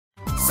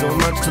so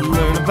much to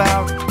learn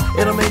about.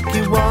 It'll make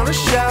you wanna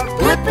shout,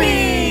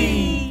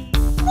 Blippi!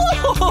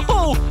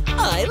 Whoa!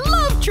 I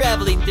love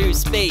traveling through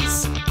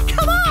space.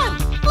 Come on,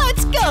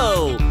 let's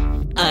go!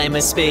 I'm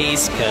a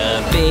space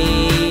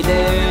excavator.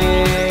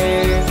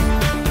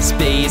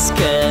 Space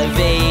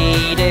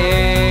excavator.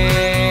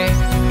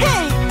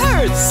 Hey,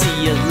 Earth,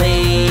 see you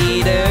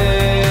later.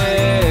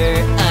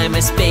 I'm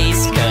a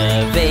space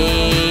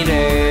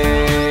excavator.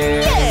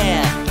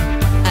 Yeah!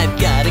 I've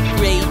got a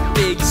great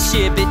big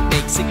ship, it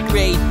makes a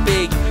great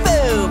big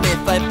boom.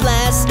 If I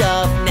blast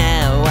off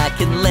now, I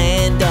can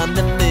land on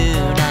the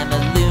moon. I'm a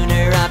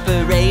lunar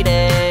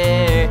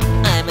operator.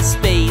 I'm a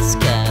space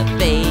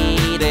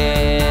excavator.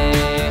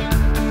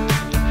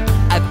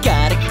 I've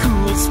got a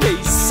cool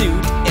space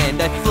suit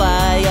and I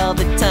fly all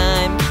the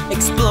time,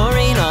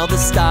 exploring all the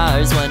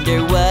stars,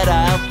 wonder what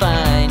I'll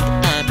find.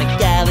 I'm a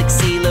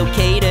galaxy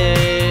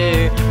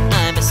locator.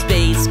 I'm a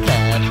space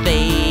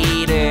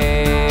excavator.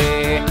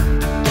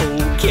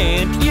 Oh,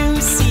 can't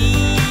you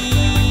see?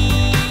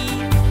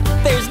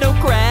 There's no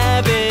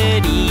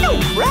gravity. No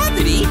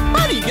gravity?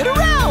 How do you get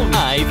around?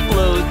 I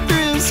float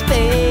through space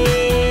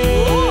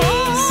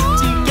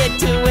to get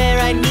to where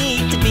I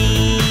need to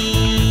be.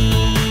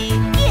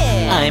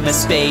 Yeah. I'm a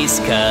space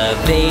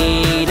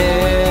excavator.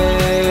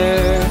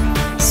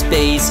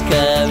 Space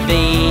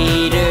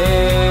excavator.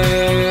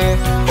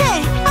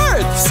 Hey,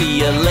 Earth, see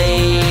you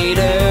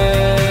later.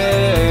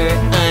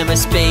 I'm a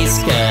space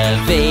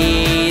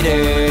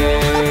excavator.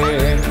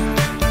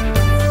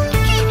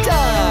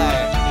 Guitar.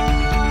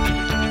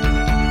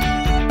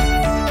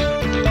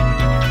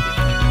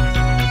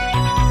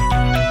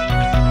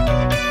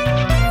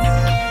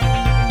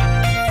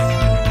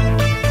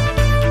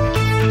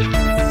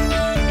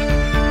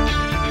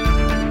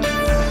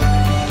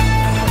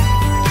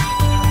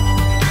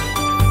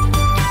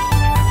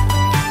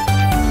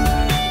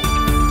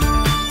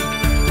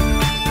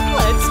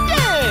 Let's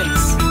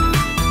dance!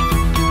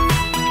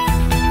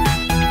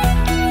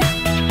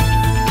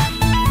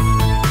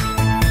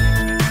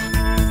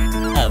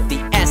 Of the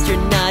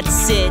astronauts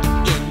sit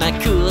in my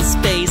cool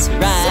space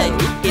ride.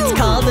 It's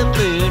called a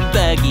moon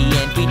buggy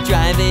and we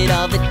drive it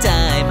all the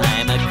time.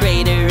 I'm a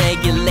crater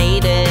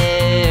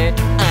regulator.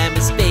 I'm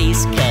a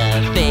space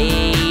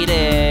excavator.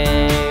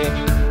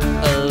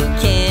 Oh,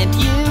 can't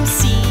you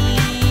see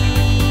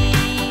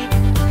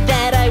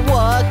that I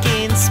walk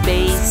in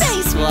space?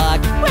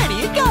 Spacewalk, where do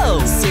you go?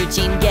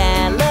 Searching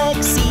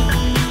galaxies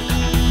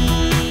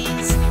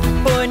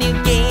for new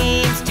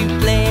games to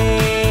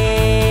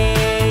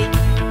play.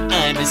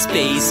 I'm a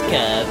space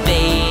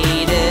excavator.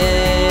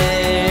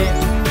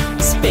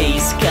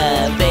 Space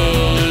excavator.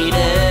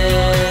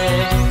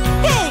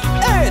 Hey,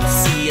 Earth,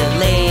 see you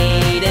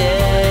later.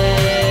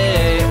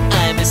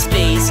 I'm a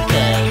space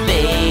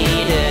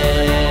excavator.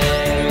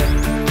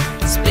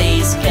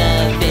 Space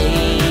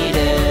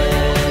excavator.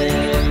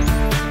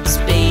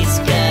 Space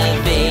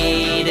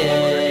excavator.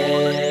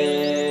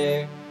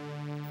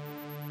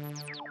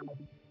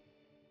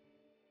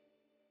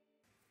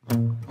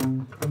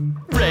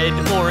 Red,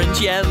 orange,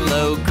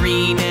 yellow,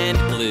 green, and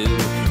blue.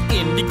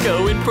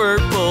 Indigo and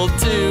purple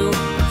too.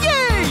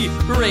 Yay!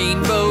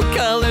 Rainbow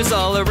colors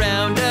all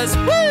around us.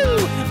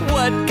 Woo!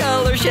 What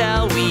color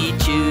shall we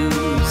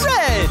choose?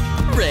 Red!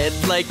 Red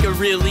like a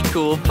really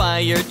cool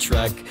fire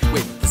truck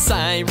with the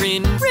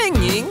siren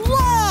ringing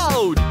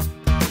loud.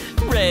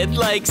 Red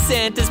like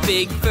Santa's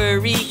big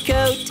furry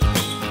coat,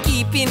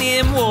 keeping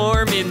him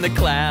warm in the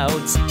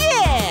clouds.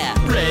 Yeah!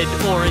 Red,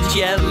 orange,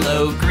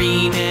 yellow,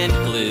 green, and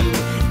blue.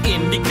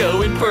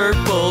 Indigo and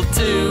purple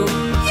too.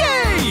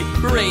 Yay!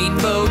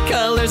 Rainbow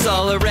colors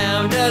all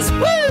around us.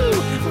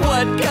 Woo!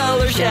 What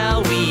color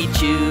shall we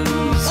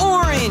choose?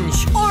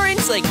 Orange!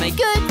 Orange like my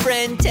good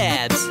friend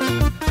Tabs.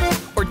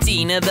 Or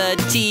Tina the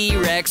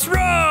T-Rex.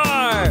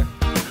 Roar!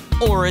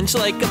 Orange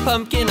like a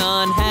pumpkin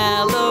on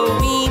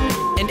Halloween.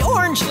 And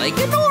orange like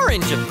an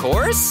orange, of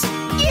course.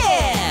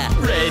 Yeah!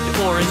 Red,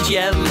 orange,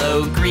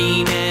 yellow,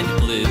 green, and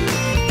blue.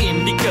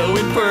 Indigo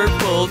and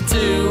purple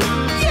too.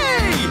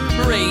 Yay!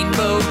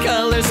 Rainbow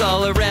colors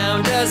all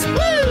around us.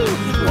 Woo!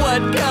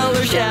 What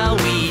color shall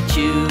we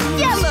choose?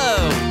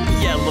 Yellow!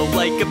 Yellow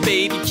like a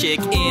baby chick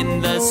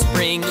in the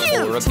spring.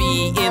 Cute. Or a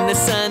bee in the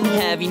sun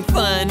having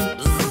fun.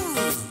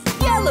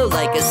 Yellow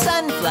like a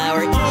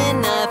sunflower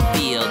in a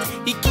field.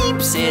 He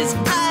keeps his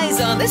eyes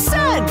on the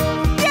sun.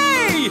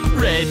 Yay!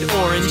 Red,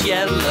 orange,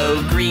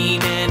 yellow,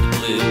 green, and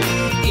blue.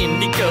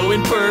 Indigo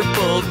and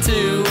purple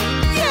too.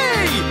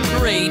 Yay!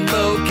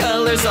 Rainbow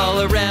colors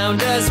all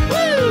around us.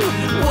 Woo!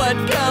 What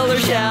color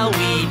shall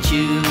we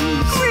choose?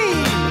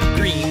 Green!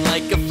 Green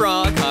like a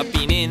frog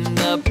hopping in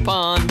the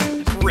pond.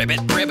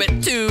 Ribbit,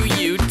 ribbit to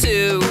you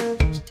too.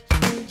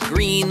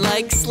 Green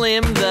like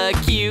Slim the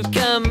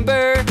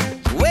cucumber,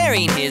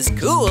 wearing his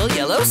cool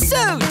yellow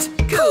suit.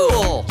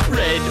 Cool!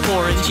 Red,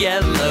 orange,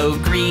 yellow,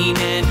 green,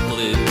 and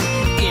blue.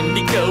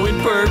 Indigo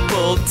and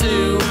purple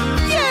too.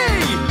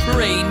 Yay!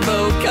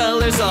 Rainbow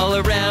colors all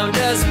around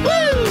us.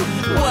 Woo!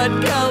 What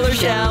color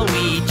shall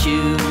we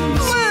choose?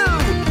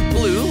 Blue!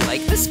 Blue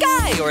like the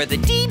sky or the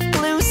deep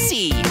blue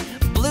sea.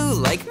 Blue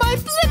like my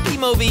Blippi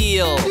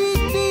Blippi-mobile.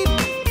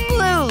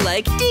 Blue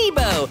like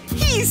Debo,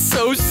 he's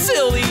so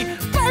silly,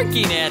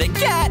 barking at a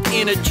cat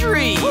in a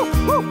tree.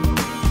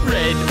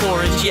 Red,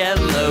 orange,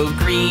 yellow,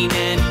 green,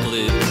 and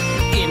blue,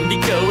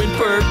 indigo and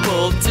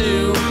purple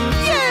too.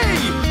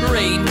 Yay!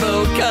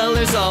 Rainbow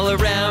colors all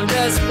around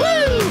us,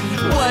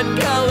 woo! What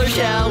color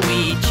shall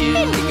we choose?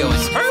 Indigo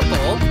and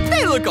purple?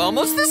 They look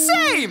almost the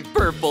same!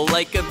 Purple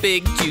like a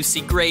big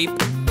juicy grape.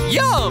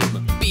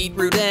 Yum!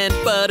 Beetroot and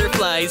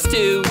butterflies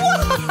too.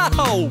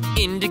 Wow!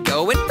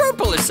 Indigo and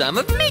purple are some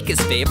of Mika's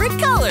favorite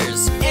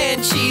colors.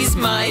 And she's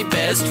my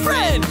best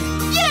friend.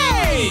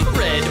 Yay!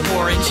 Red,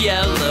 orange,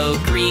 yellow,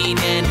 green,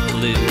 and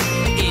blue.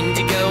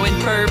 Indigo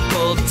and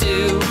purple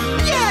too.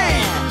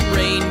 Yay!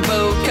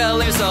 Rainbow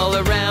colors all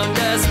around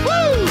us.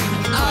 Woo!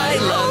 I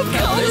love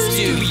colors,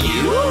 do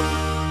you?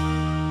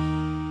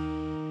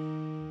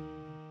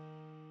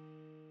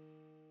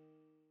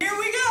 Here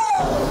we go!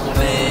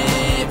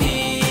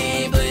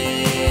 Blippi,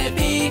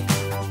 Blippi,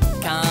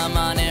 come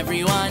on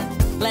everyone,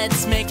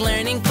 let's make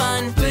learning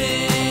fun.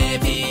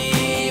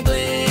 Blippi,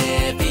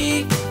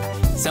 Blippi,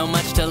 so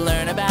much to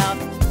learn about,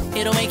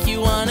 it'll make you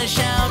wanna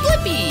shout.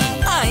 Blippi!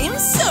 I'm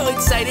so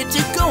excited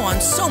to go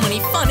on so many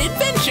fun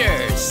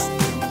adventures.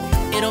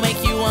 It'll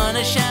make you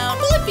wanna shout.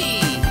 Blippi!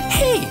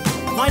 Hey,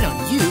 why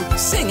don't you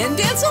sing and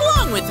dance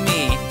along with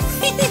me?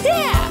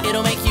 Yeah!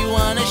 It'll make you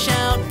wanna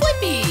shout.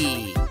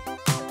 Blippi!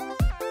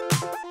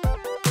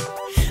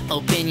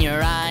 Open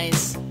your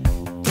eyes,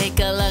 take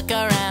a look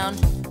around.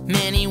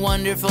 Many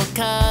wonderful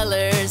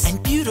colors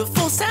and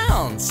beautiful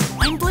sounds.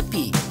 I'm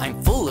Blippi,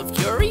 I'm full of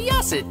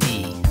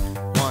curiosity.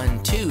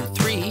 1, 2,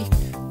 3,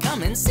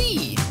 come and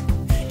see.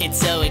 It's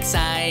so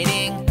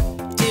exciting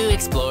to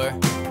explore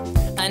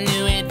a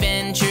new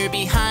adventure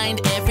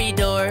behind every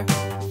door.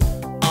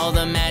 All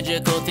the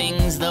magical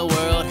things the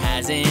world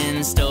has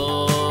in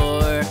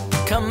store.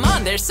 Come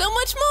on, there's so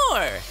much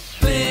more.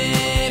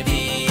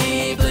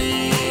 Blippi,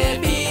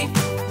 Blippi,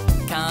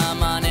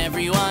 come on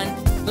everyone,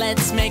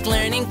 let's make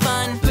learning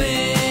fun.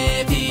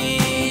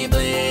 Blippi,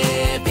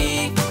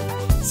 Blippi,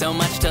 so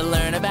much to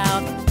learn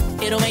about,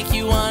 it'll make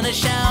you wanna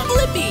shout.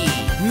 Blippi!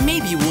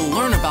 Maybe we'll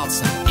learn about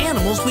some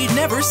animals we've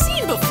never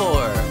seen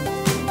before.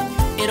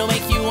 It'll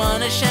make you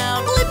wanna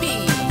shout.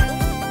 Blippi!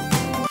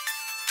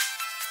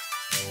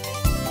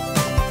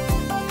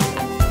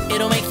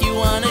 It'll make you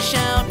wanna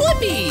shout.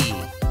 Blippi!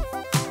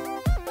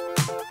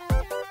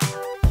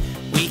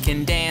 We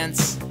can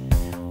dance,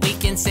 we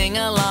can sing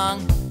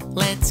along.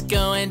 Let's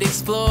go and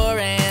explore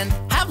and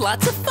have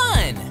lots of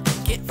fun.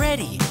 Get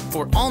ready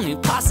for all new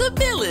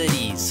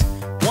possibilities.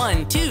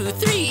 1, 2,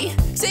 3,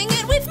 sing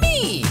it with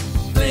me.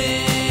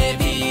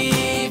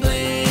 Blippi,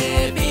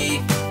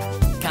 Blippi,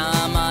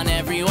 come on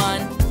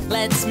everyone,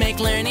 let's make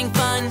learning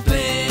fun.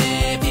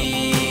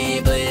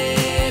 Blippi,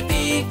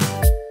 Blippi.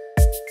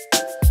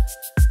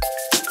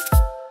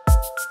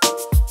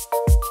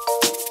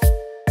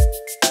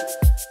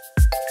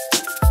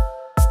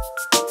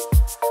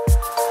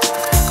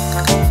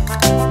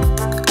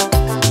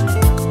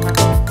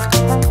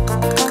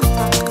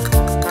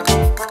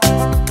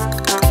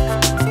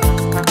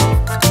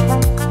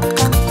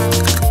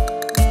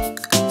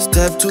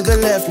 Step to the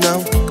left now,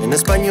 en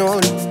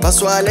español,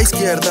 paso a la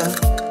izquierda.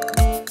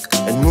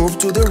 And move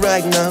to the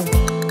right now,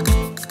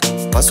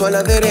 paso a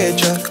la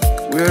derecha.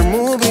 We're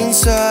moving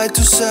side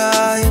to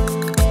side,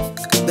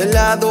 de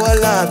lado a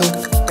lado.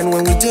 And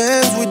when we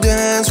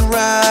dance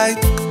right.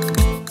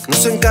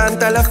 Nos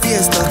encanta la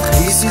fiesta.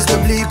 This is the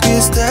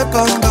Blippi step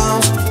and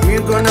bounce.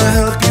 We're gonna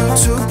help you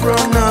to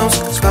pronounce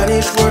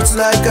Spanish words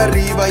like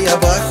arriba y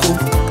abajo.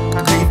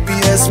 Blippi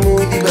es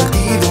muy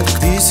divertido.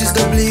 This is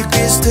the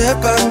Blippi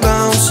step and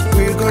bounce.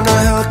 We're gonna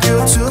help you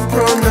to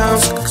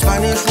pronounce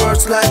Spanish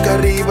words like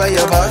arriba y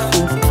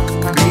abajo.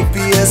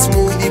 Blippi es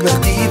muy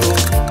divertido.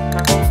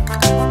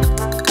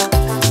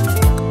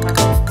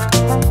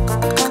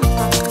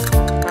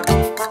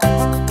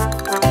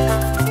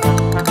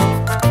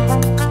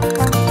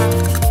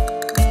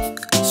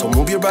 So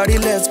move your body,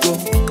 let's go.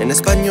 En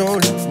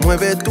español,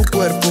 mueve tu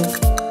cuerpo.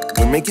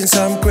 We're making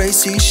some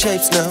crazy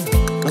shapes now.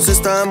 Nos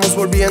estamos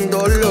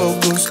volviendo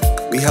locos.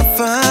 We have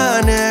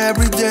fun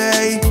every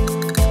day.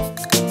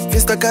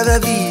 Fiesta cada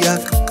día.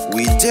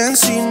 We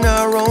dance in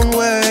our own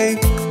way.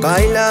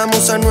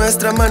 Bailamos a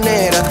nuestra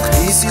manera.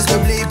 This is the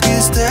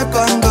Blippi step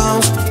and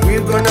bounce.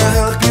 We're gonna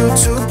help you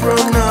to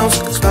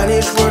pronounce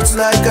Spanish words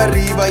like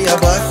arriba y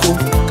abajo.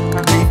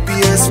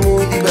 Blippi es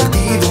muy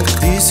divertido.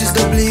 This is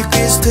the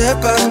Blippi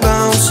step and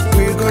bounce.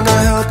 We're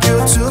gonna help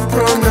you to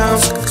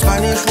pronounce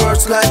Spanish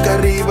words like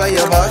arriba y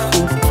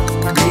abajo.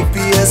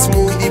 Blippi es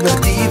muy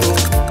divertido.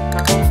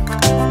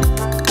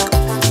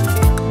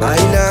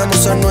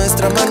 Bailamos a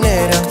nuestra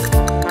manera.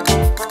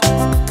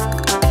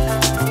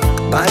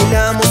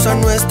 Bailamos a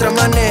nuestra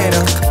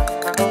manera.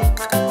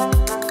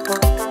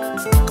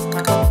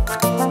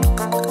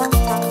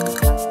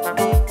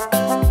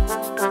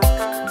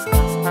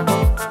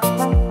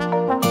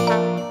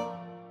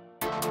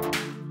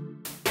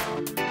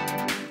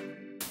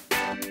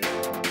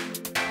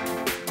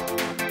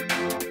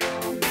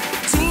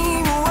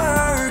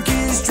 Teamwork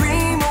is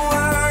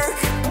dreamwork.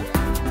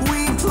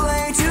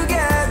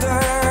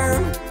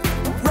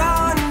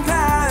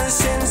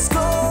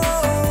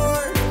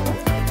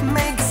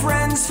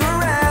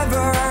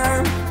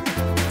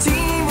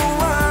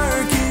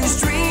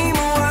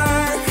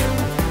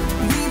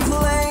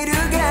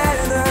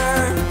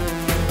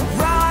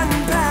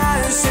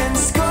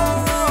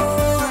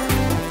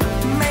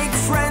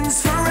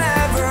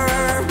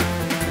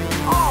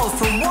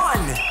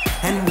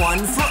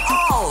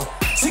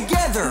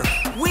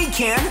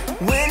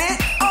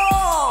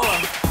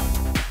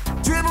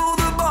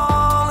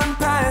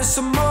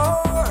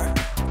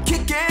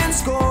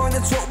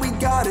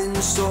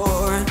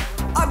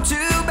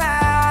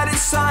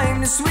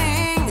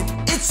 swing,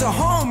 it's a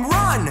home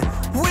run,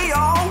 we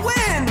all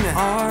win.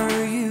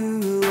 Are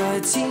you a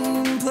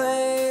team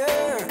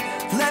player?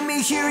 Let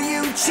me hear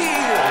you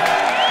cheer.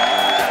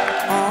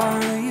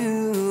 Are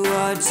you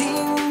a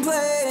team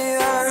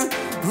player?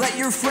 Let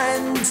your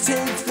friends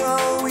take the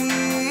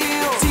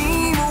wheel.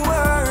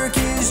 Teamwork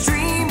is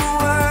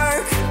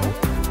dreamwork.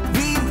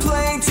 We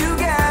play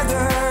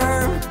together,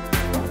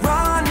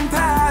 run,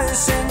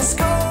 pass, and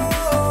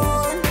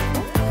score.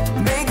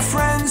 Make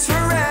friends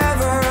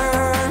forever.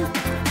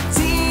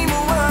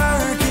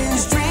 Teamwork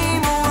is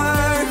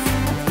dreamwork.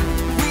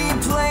 We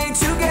play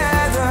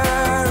together,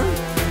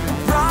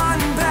 run,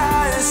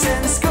 pass,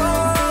 and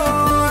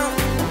score.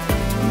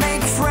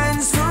 Make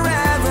friends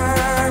forever.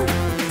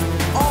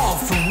 All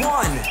for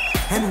one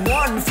and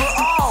one for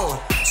all.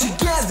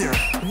 Together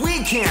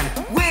we can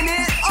win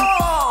it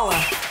all.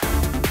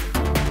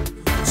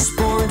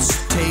 Sports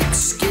take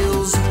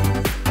skills.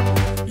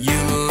 You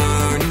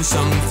learn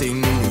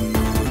something new.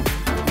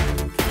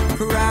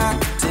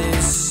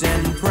 Practice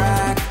and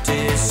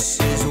practice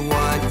is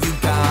what you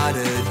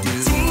gotta do.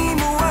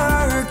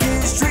 Teamwork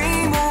is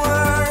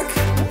dreamwork.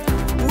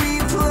 We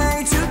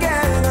play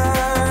together,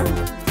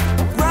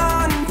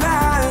 run,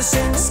 pass,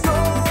 and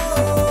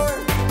score.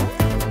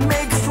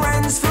 Make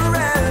friends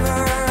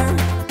forever.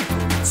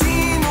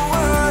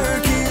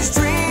 Teamwork is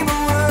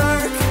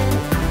dreamwork.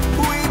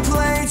 We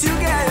play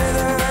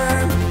together,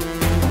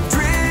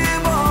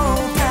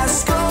 dribble, pass,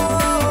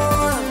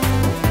 score.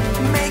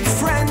 Make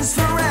friends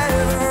forever.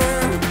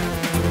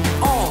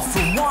 All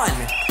for one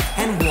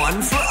and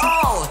one for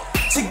all.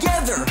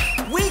 Together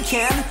we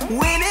can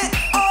win it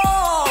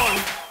all.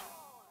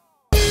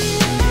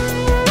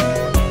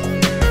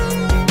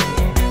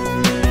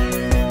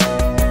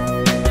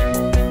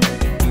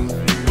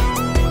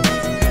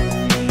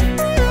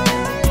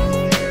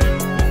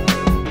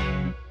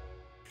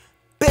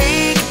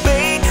 Bake,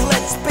 bake,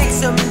 let's bake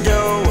some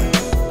dough.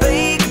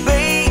 Bake,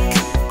 bake,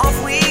 off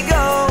we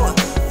go.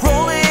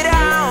 Roll it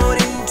out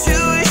into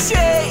a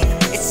shape.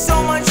 It's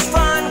so much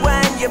fun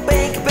when you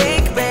bake,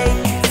 bake,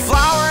 bake.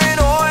 Flour and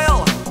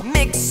oil,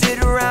 mix it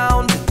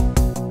around.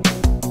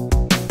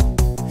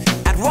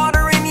 Add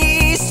water and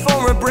yeast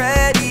for a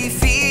bready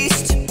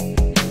feast.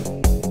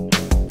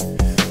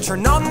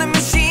 Turn on the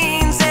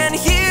machines and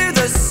hear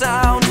the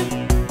sound.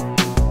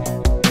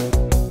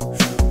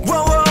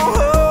 Whoa, whoa,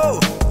 whoa,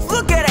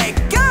 look at it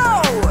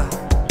go!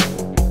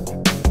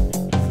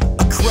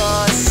 A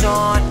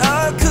croissant,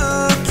 a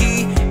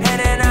cookie,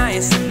 and an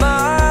ice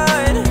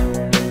bun.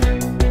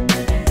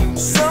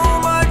 So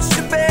much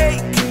to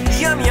bake,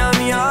 yum, yum,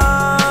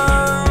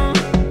 yum.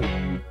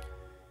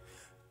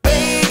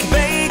 Bake,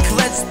 bake,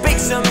 let's bake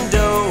some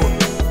dough.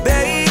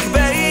 Bake,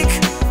 bake,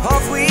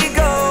 off we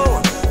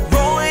go.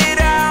 Roll it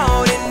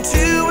out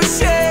into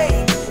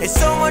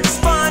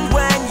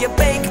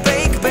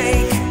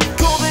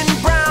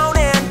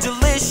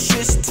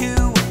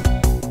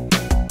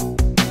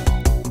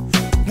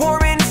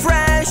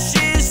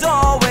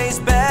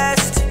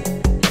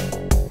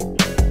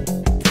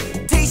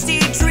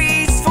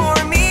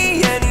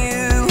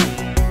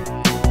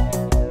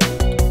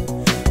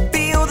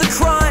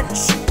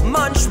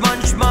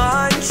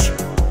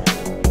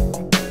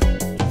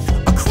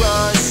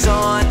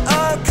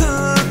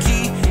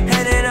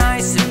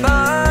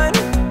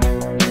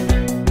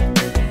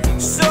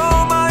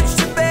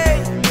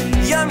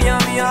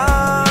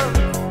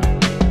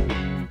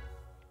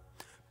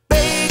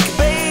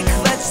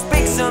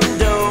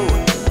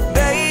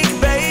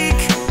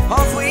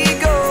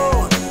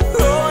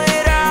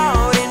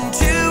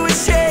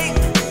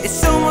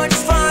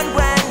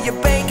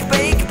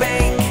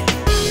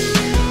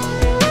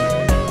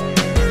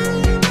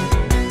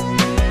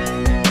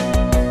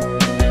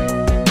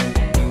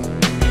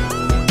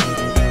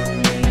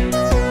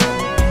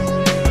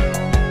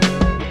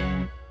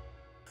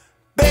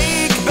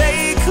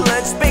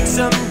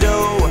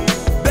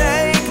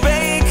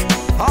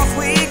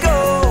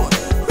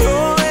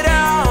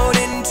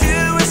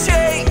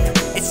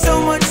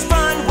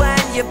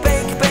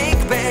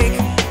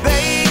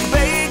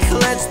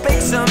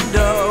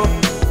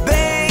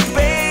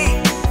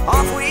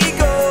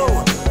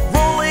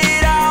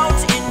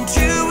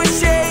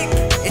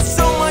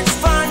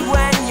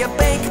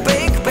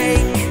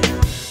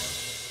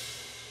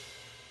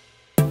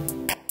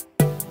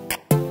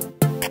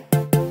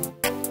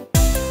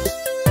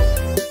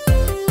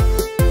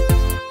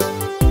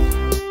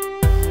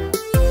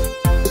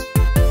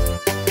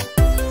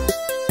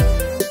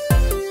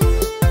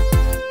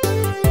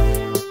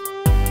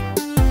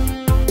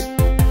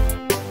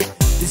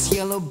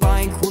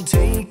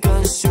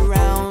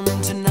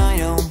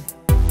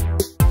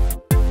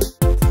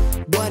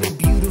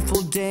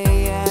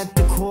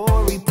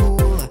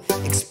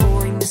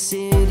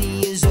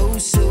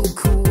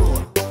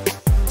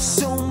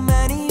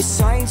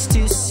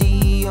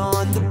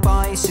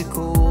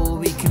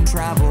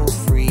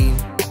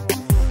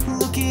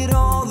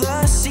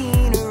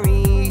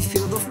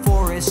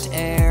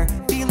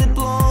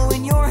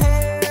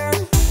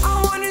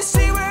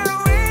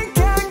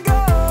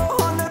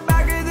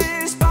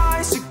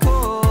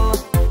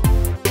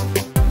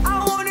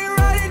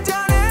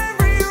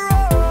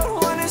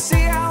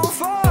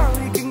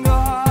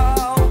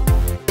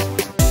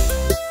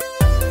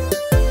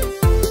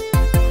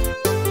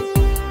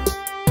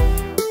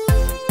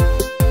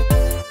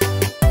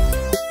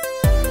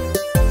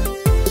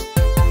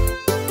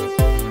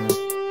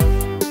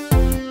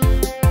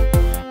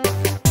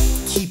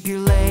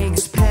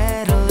bikes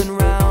pedaling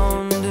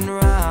round and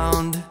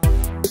round,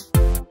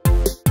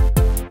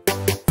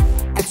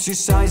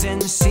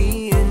 exercising,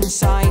 seeing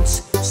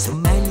sights. So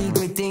many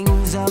great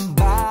things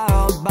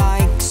about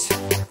bikes,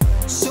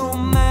 so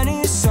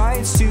many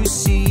sights to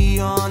see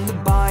on the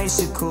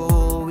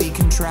bicycle. We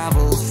can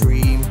travel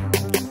free.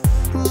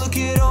 Look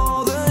at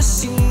all the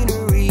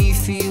scenery,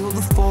 feel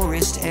the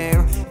forest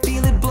air,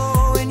 feel it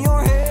blow in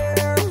your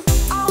hair.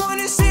 I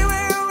wanna see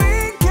where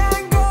we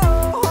can go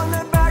on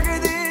the back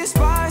of this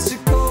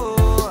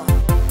bicycle.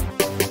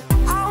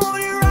 I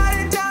wanna ride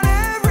it down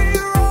every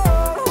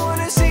road,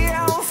 wanna see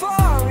how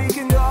far we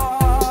can go.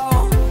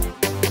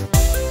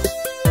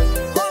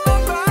 On my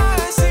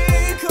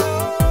bicycle,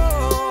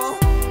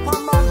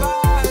 on my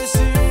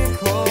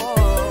bicycle,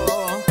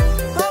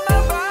 on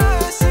my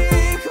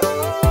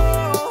bicycle,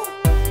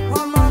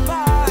 on my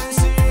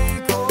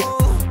bicycle.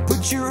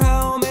 Put your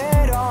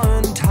helmet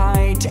on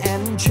tight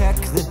and check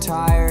the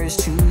tires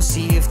to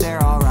see if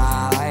they're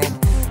alright.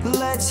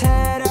 Let's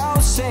head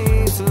out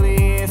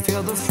safely,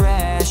 feel the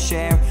fresh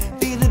air,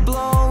 feel it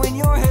blow in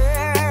your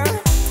hair.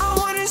 I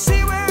wanna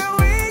see where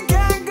we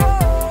can go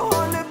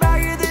on the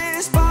back of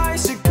this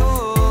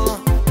bicycle.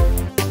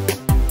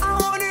 I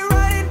wanna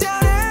ride it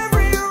down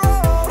every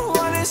road,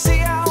 wanna see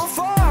how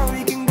far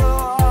we can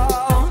go.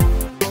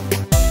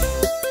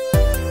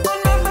 On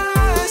my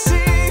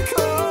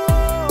bicycle,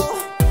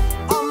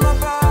 on my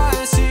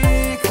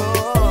bicycle,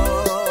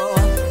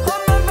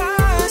 on my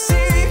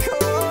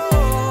bicycle,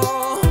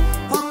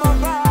 on my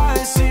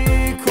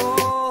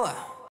bicycle.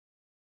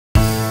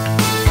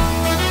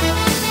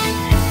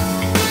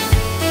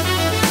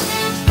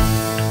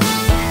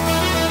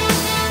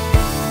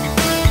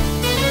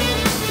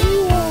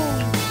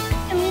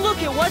 And look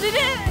at what it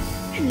is!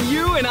 And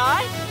you and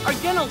I are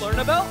gonna learn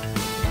about,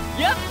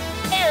 yep,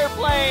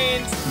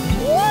 airplanes!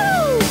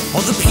 Woo!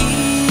 All the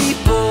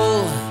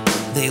people,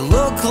 they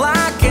look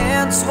like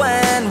ants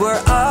when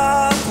we're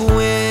up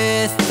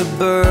with the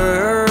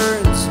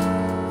birds.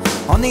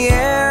 On the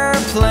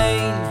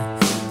airplane,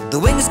 the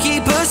wings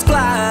keep us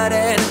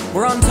gliding,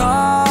 we're on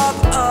top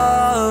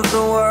of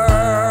the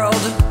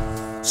world.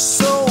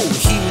 So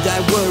hear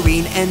that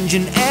whirring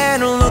engine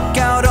and look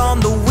out on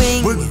the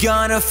wing. We're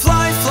gonna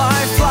fly,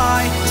 fly,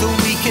 fly till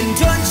we can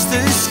touch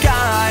the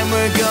sky.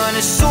 We're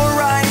gonna soar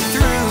right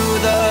through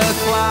the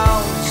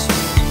clouds.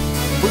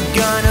 We're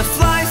gonna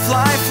fly,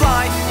 fly,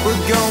 fly.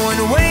 We're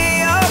going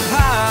way up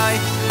high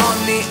on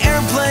the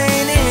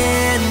airplane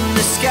in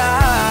the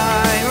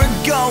sky. We're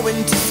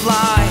going to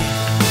fly.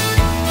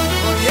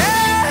 Oh,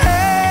 yeah,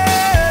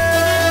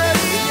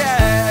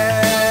 yeah.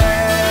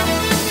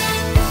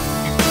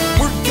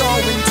 We're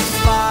going to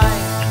fly.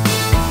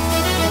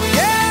 Oh,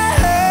 yeah,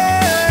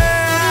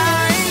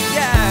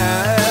 yeah.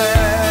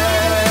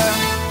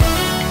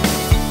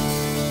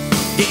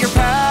 Get your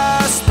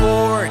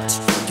passport,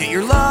 get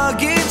your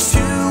luggage too.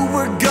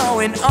 We're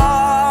going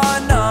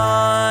on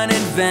an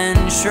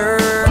adventure.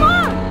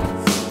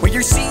 Wear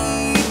your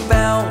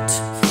seatbelt,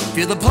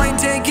 feel the plane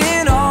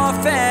taking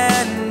off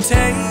and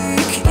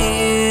take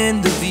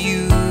in the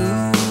view.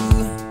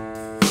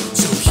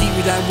 So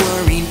hear that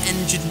whirring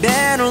engine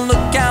and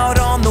look out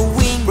on the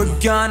wing. We're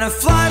gonna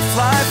fly,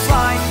 fly,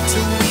 fly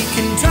till we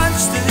can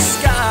touch the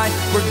sky.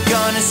 We're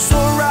gonna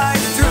soar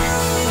right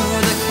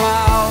through the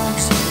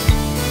clouds.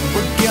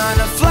 We're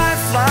gonna fly,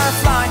 fly,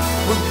 fly.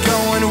 We're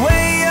going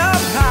way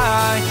up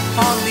high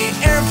on the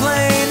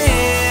airplane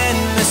in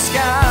the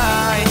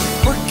sky.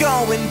 We're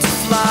going to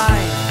fly.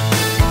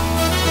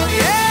 Oh,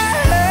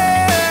 yeah,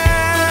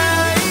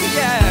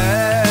 yeah.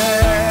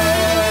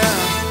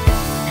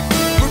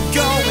 We're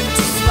going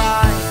to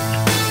fly.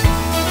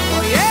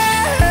 Oh,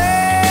 yeah,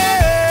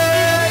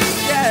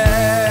 yeah.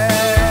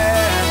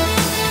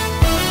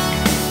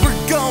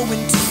 We're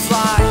going to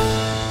fly.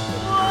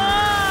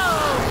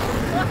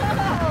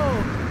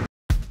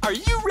 Are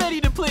you ready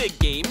to play a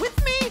game with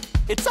me?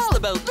 It's all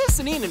about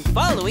listening and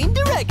following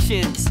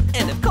directions.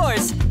 And of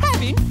course,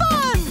 having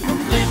fun!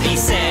 Blippi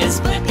says,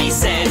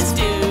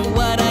 do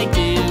what I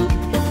do.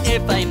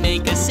 If I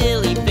make a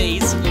silly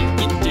face, you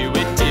can do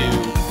it too.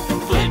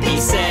 Blippi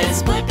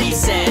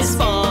says,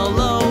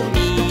 follow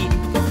me.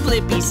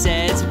 Blippi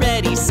says,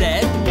 ready,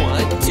 set,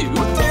 1, 2,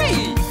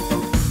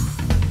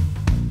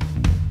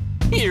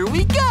 3. Here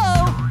we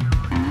go!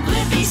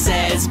 Blippi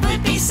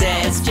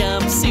says,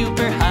 jump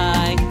super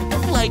high.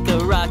 Like a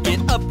rocket,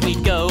 up we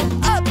go,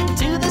 up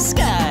to the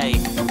sky.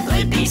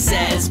 Blippi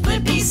says,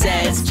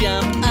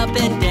 jump up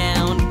and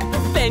down.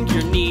 Bend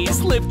your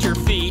knees, lift your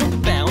feet,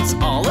 bounce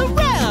all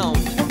around.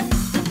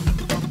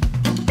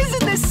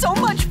 Isn't this so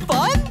much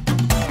fun?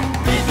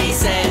 Blippi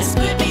says,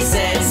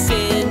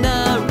 spin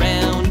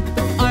around.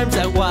 Arms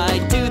out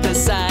wide to the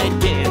side,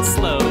 can't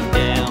slow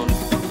down.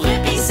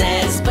 Blippi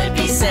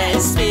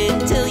says, spin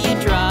till you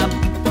drop.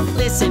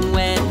 Listen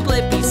when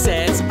Blippi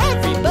says,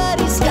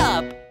 everybody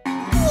stop.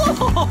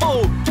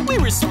 Whoa, we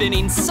were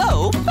spinning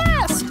so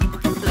fast.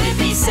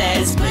 Blippi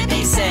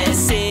says,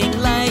 sing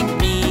like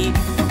me.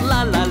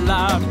 La la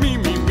la, me,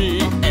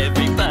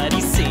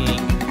 everybody sing.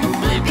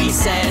 Blippi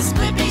says,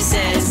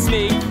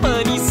 make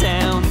funny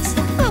sounds.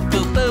 Boop,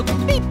 boop, boop.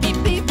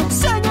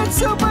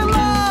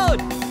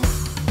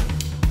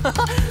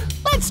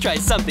 try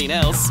something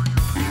else.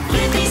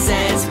 Blippi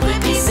says,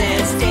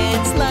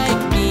 dance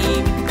like me.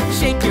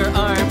 Shake your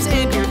arms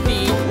and your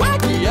feet,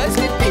 wacky as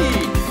can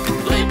be.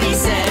 Blippi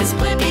says,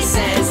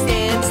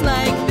 dance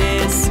like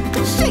this.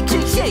 Shake,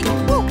 shake, shake,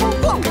 whoa, whoa,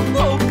 whoa,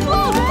 whoa,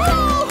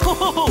 whoa,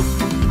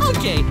 whoa.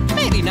 Okay,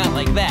 maybe not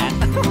like that.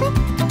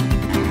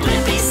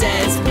 Blippi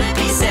says,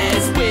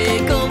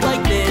 wiggle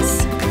like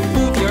this.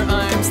 Move your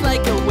arms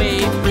like a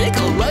wave,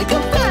 wriggle like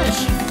a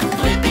fish.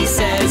 Blippi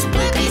says,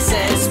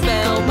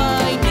 spell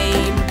my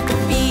name.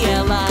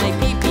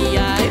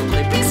 B-L-I-P-P-I,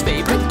 Blippi's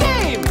favorite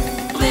game.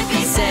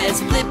 Blippi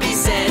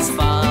says,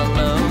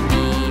 follow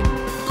me.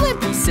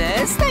 Blippi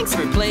says, thanks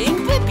for playing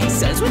Blippi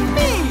Says with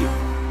me.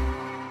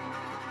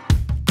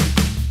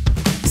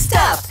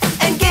 Stop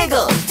and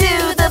giggle,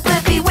 do the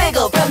Blippi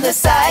wiggle from the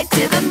side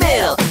to the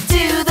middle.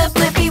 Do the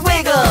Blippi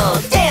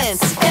wiggle,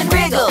 dance and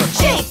wriggle,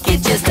 shake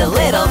it just a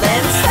little,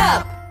 then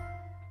stop.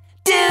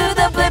 Do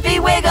the Blippi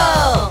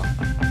wiggle.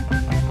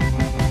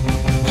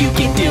 You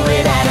can do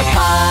it at a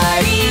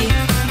party.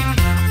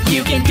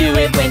 You can do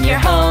it when you're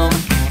home.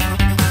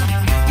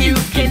 You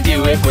can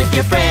do it with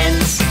your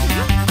friends.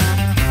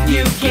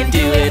 You can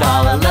do it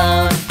all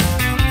alone.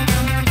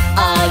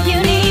 All you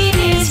need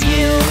is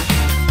you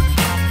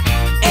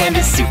and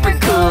a super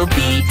cool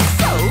beat.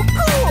 So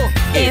cool!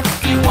 If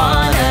you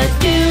wanna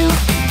do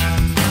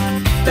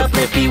the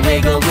Blippi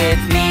wiggle with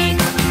me.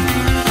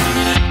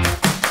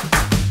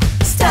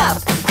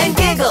 Stop and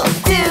giggle,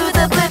 do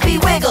the Blippi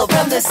wiggle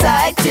from the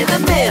side to the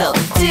middle.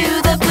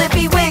 Do the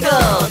Blippi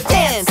wiggle,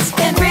 dance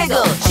and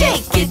wriggle,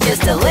 shake it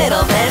just a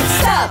little, then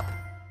stop.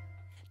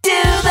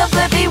 Do the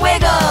Blippi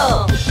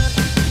wiggle.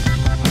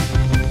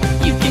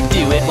 You can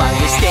do it while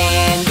you're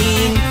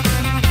standing.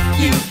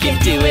 You can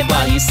do it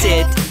while you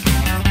sit.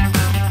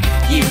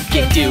 You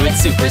can do it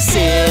super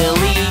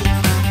silly,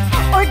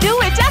 Or do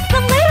it just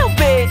a little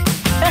bit.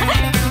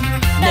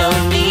 no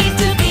need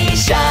to be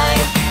shy.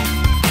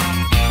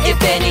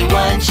 If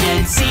anyone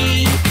should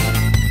see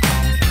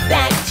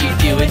that you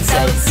do it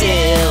so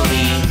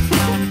silly,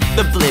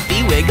 the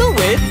Blippi wiggle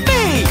with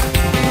me.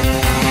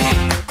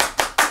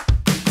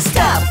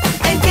 Stop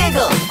and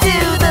giggle, do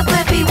the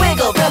Blippi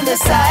wiggle from the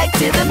side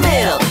to the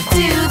middle.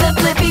 Do the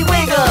Blippi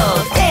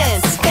wiggle,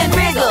 dance and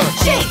wriggle,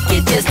 shake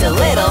it just a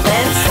little,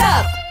 then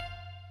stop.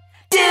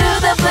 Do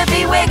the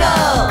Blippi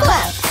wiggle.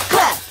 Clap,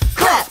 clap,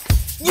 clap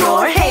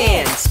your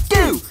hands.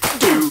 Do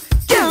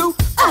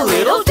a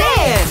little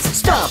dance.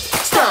 Stomp,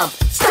 stomp,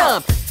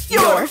 stomp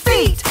your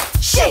feet.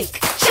 Shake,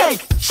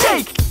 shake,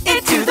 shake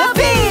it to the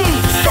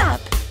beat. Stop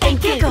and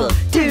giggle,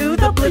 do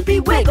the Blippi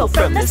wiggle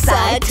from the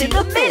side to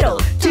the middle.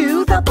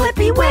 Do the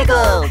Blippi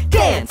wiggle,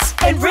 dance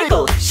and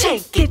wriggle,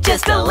 shake it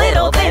just a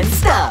little, then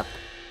stop.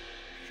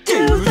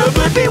 Do the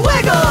Blippi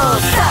wiggle.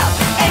 Stop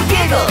and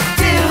giggle,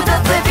 do the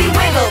Blippi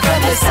wiggle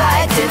from the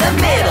side to the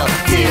middle.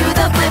 Do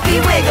the Blippi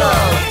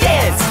wiggle,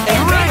 dance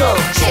and wriggle,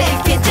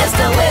 shake it just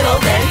a little,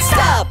 then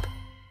stop.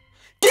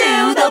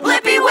 Do the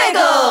Blippi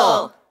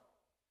wiggle.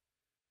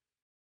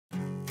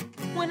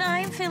 When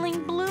I'm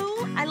feeling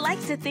blue, I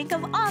like to think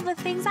of all the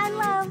things I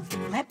love.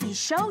 Let me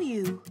show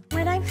you.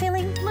 When I'm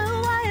feeling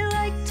blue, I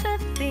like to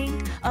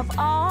think of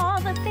all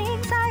the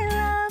things I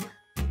love.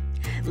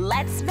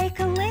 Let's make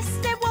a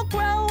list and we'll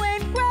grow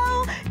and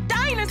grow.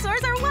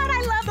 Dinosaurs are what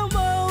I love the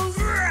most.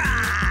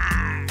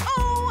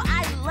 Oh,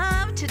 I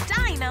love to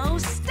dino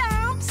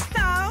stomp,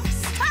 stomp,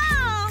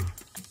 stomp.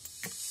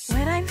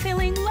 When I'm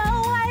feeling low,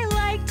 I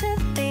like to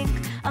think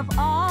of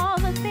all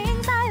the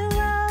things I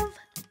love.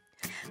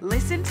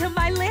 Listen to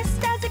my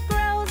list as it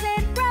grows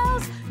and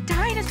grows.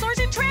 Dinosaurs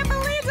and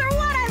trampolines are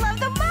what I love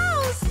the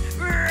most.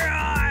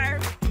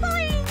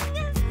 Boing.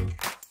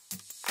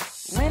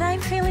 When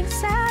I'm feeling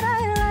sad,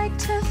 I like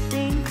to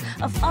think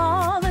of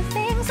all the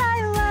things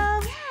I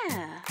love.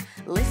 Yeah.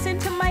 Listen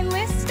to my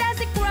list as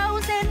it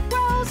grows and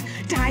grows.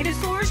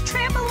 Dinosaurs,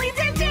 trampolines,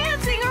 and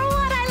dancing are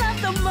what I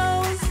love the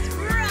most.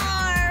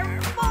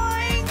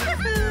 Boing.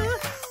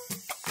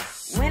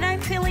 When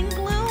I'm feeling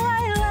blue,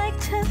 I like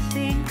to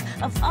think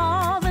of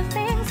all the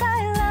things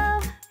I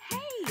love.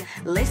 Hey.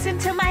 Listen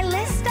to my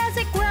list as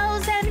it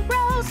grows and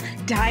grows.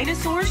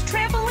 Dinosaurs,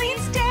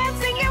 trampolines,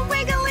 dancing, and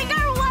wiggling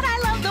are what I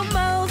love the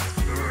most.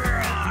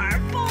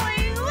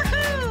 Boing.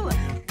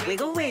 Woohoo.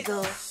 Wiggle,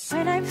 wiggle.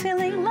 When I'm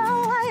feeling low,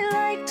 I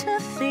like to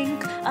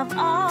think of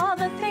all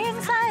the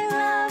things I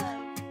love.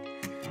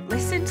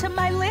 Listen to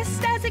my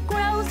list as it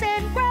grows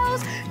and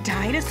grows.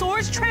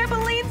 Dinosaurs,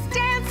 trampolines,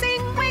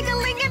 dancing,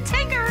 wiggling, and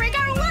tinkering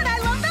are what I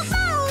love the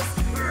most.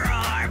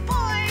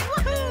 Boing,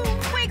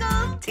 woohoo,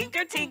 wiggle,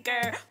 tinker,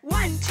 tinker.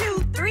 1,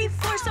 2, 3,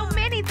 4, so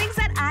many things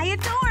that I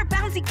adore.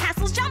 Bouncy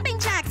castles, jumping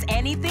jacks,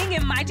 anything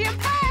in my jam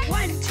pack.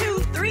 1, 2,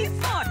 3,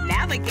 4,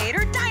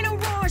 navigator, dino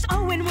roars.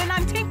 Oh, and when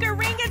I'm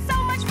tinkering, it's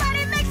so much fun,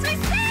 it makes me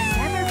sing.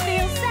 Never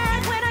feel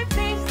sad when I'm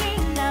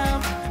thinking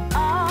of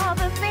all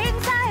the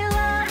things I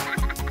love.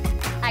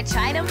 I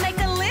try to make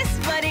a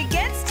list, but it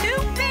gets too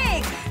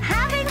big.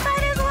 Having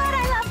fun is what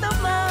I love the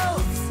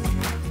most.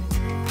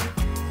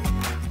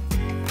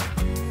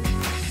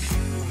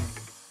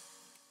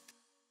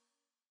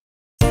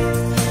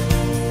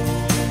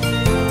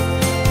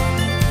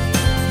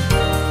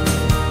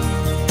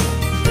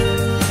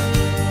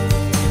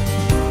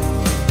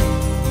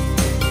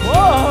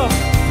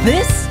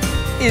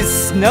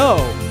 snow.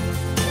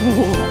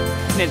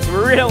 And it's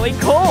really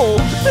cold.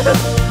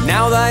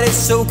 Now that it's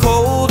so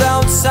cold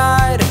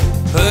outside,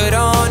 put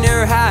on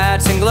your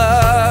hats and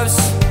gloves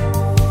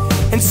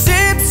and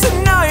sip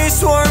some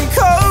nice warm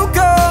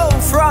cocoa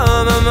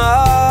from a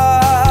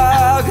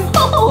mug.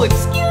 Oh,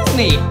 excuse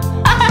me.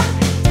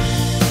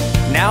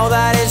 Now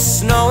that it's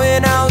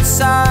snowing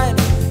outside,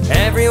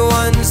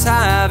 everyone's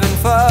having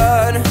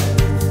fun.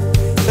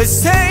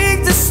 Let's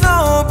take the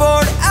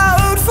snowboard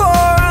out for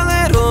a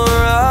little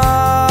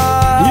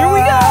run. Here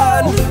we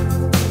go.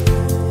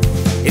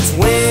 It's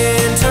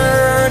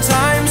winter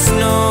time,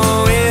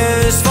 snow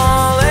is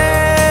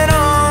falling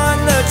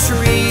on the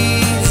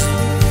trees.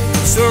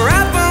 So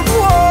wrap up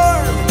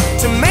warm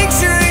to make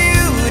sure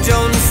you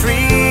don't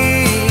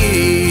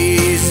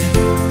freeze.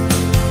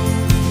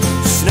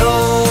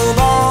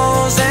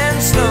 Snowballs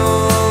and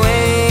snow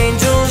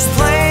angels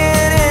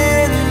playing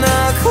in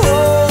the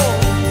cold,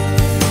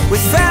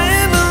 with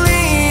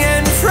family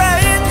and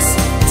friends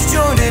to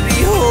join to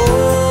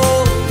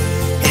behold.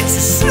 It's a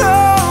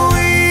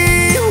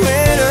snowy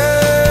winter.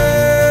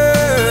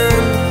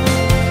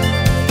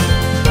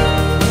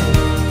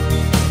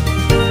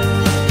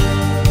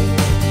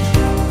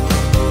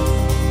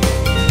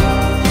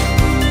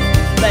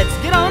 Let's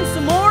get on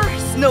some more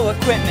snow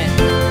equipment.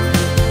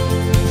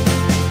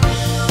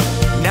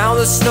 Now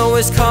the snow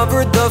has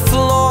covered the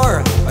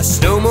floor. A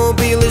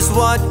snowmobile is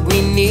what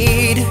we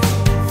need,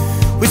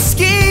 with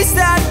skis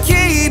that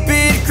keep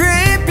it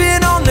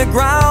gripping on the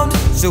ground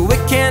so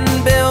it can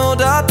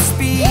build up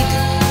speed.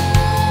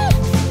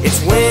 It's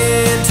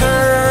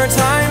winter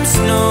time,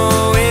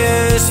 snow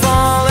is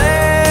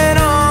falling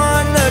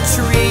on the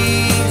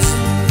trees.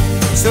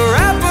 So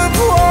wrap up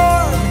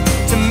warm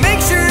to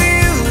make sure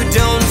you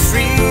don't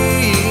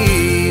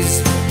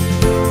freeze.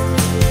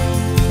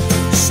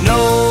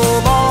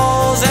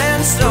 Snowballs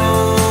and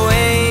snow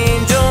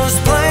angels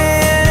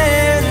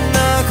playing in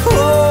the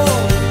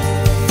cold,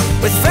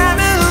 with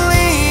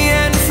family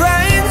and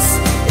friends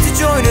to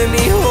join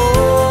me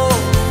home.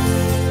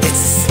 It's a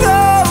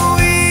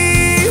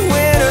snowy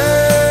winter.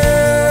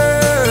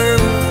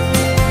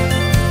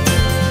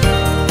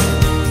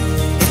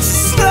 It's a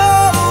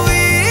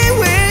snowy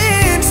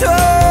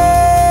winter.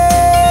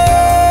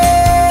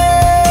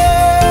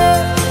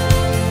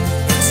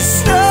 It's a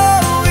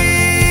snowy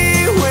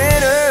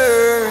winter.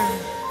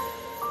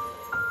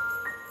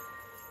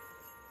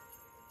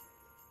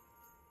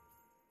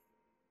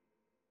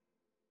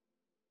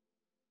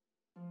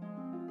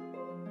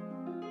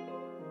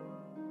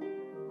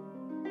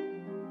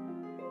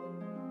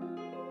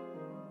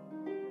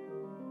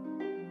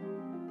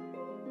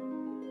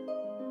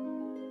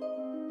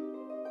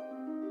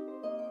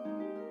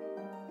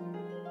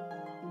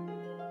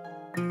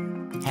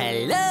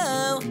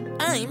 Hello,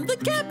 I'm the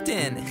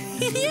captain.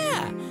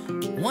 Yeah.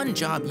 One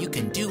job you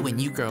can do when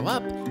you grow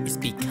up is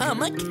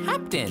become a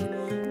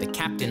captain. The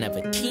captain of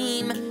a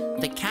team,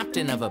 the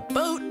captain of a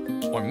boat,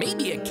 or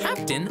maybe a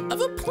captain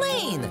of a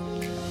plane.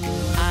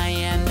 I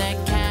am the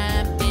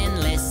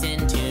captain,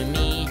 listen to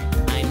me.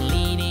 I'm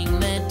leading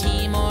the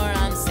team or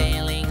I'm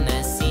sailing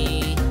the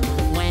sea.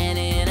 When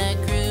in a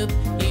group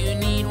you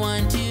need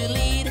one to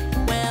lead,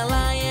 well,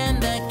 I am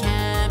the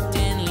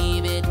captain,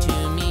 leave it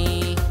to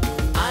me.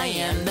 I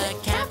am the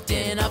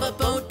captain of a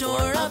boat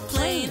or a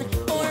plane,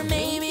 or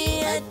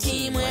maybe a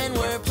team when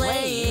we're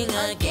playing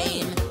a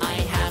game. I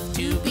have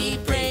to be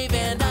brave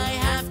and I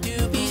have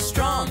to be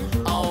strong,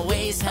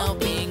 always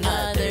helping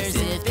others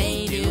if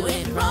they do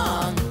it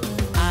wrong.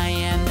 I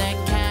am the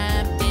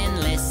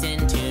captain,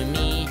 listen to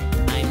me.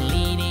 I'm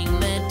leading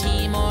the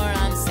team or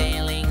I'm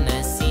sailing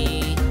the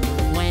sea.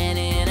 When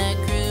in a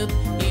group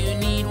you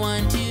need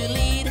one to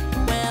lead,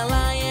 well,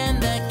 I am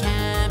the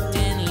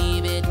captain,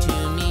 leave it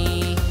to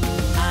me.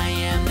 I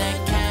am the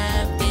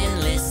captain,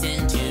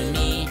 listen to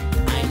me.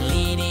 I'm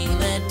leading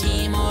the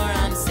team or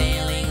I'm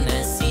sailing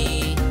the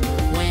sea.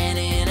 When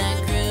in a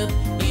group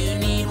you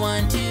need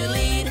one to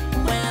lead,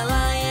 well,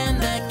 I am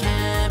the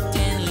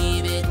captain,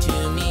 leave it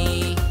to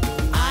me.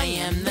 I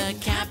am the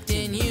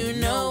captain, you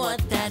know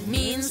what that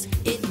means.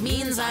 It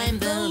means I'm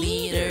the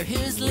leader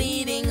who's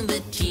leading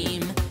the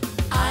team.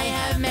 I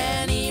have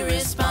many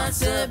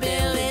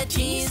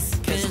responsibilities,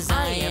 'cause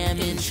I am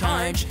in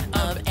charge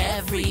of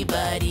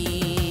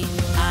everybody.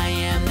 I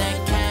am the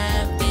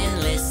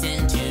captain,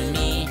 listen to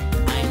me.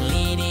 I'm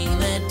leading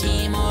the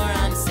team or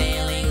I'm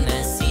sailing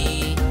the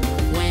sea.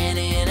 When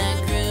in a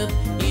group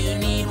you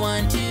need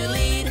one to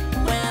lead,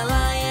 well,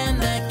 I am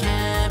the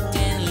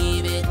captain,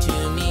 leave it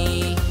to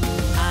me.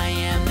 I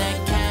am the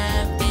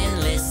captain,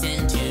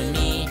 listen to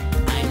me.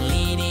 I'm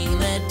leading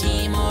the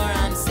team or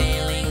I'm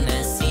sailing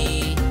the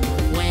sea.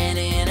 When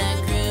in a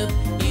group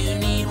you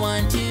need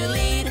one to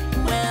lead,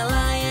 well,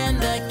 I am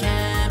the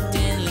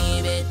captain,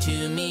 leave it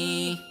to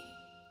me.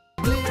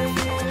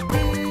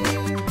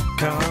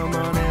 Come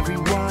on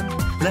everyone,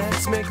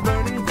 let's make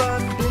learning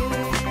fun.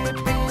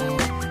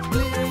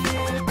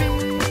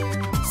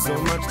 So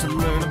much to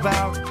learn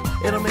about,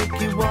 it'll make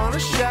you wanna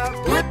shout.